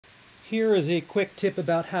Here is a quick tip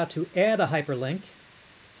about how to add a hyperlink.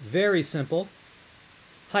 Very simple.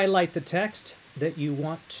 Highlight the text that you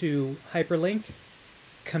want to hyperlink,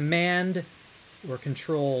 Command or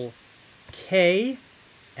Control K,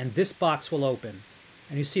 and this box will open.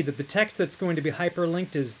 And you see that the text that's going to be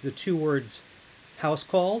hyperlinked is the two words house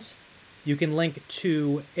calls. You can link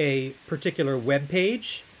to a particular web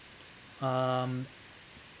page. For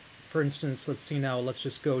instance, let's see now, let's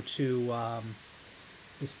just go to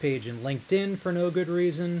this page in LinkedIn for no good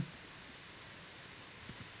reason.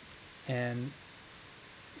 And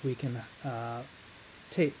we can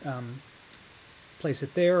place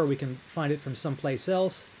it there, or we can find it from someplace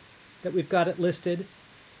else that we've got it listed.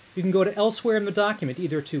 You can go to elsewhere in the document,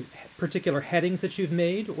 either to particular headings that you've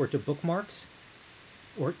made, or to bookmarks,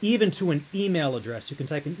 or even to an email address. You can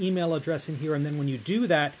type an email address in here, and then when you do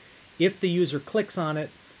that, if the user clicks on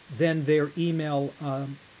it, then their email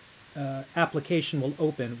application will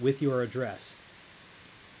open with your address.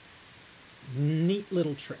 Neat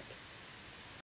little trick.